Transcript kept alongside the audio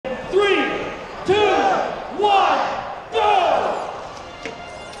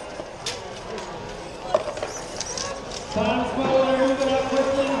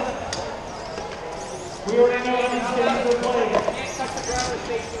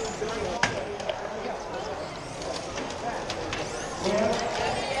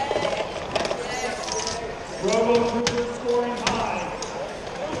Robo Troopers scoring high.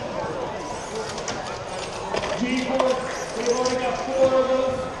 G-Force, they've already got 4 of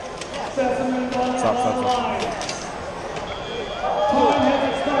those specimens on the line. Time has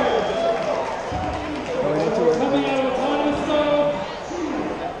expired. We're coming out of autonomous zone.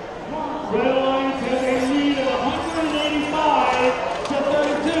 Red Alliance has a lead of 185 to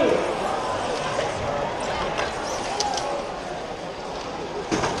 32.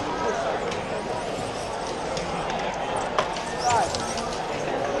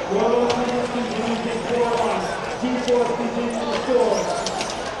 Robo Troopers continues to score on. G-Force continues to score.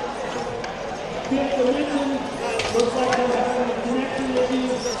 Fifth dimension looks like they're having a connection with you.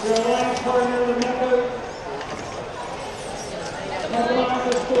 Your alliance partner, the Mecca. Alliance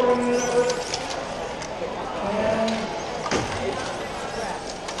is scoring in an effort. And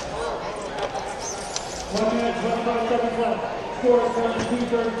 1 minute, 25 seconds left. Score is currently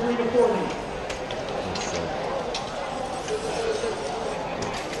 233 to 40.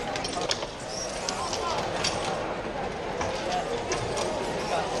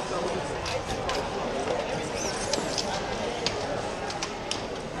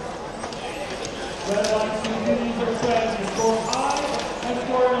 Red Alliance continues their strategy, score high and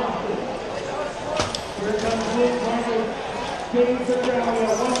score often. Here comes Luke trying to gain some ground. We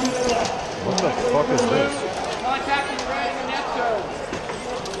have 1 minute left. What the fuck is this? Contacting right in the net zone.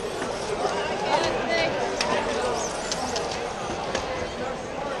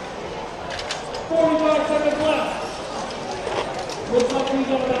 45 seconds left. Looks like we've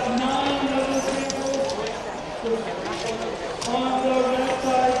got about 9 other samples. On the red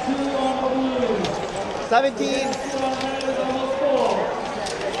side, 2 on the blue. 17.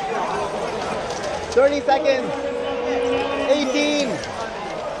 30 seconds. 18.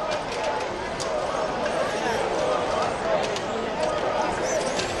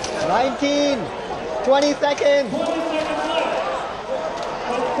 19. 20 seconds.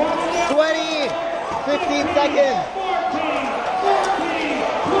 20. 15 seconds.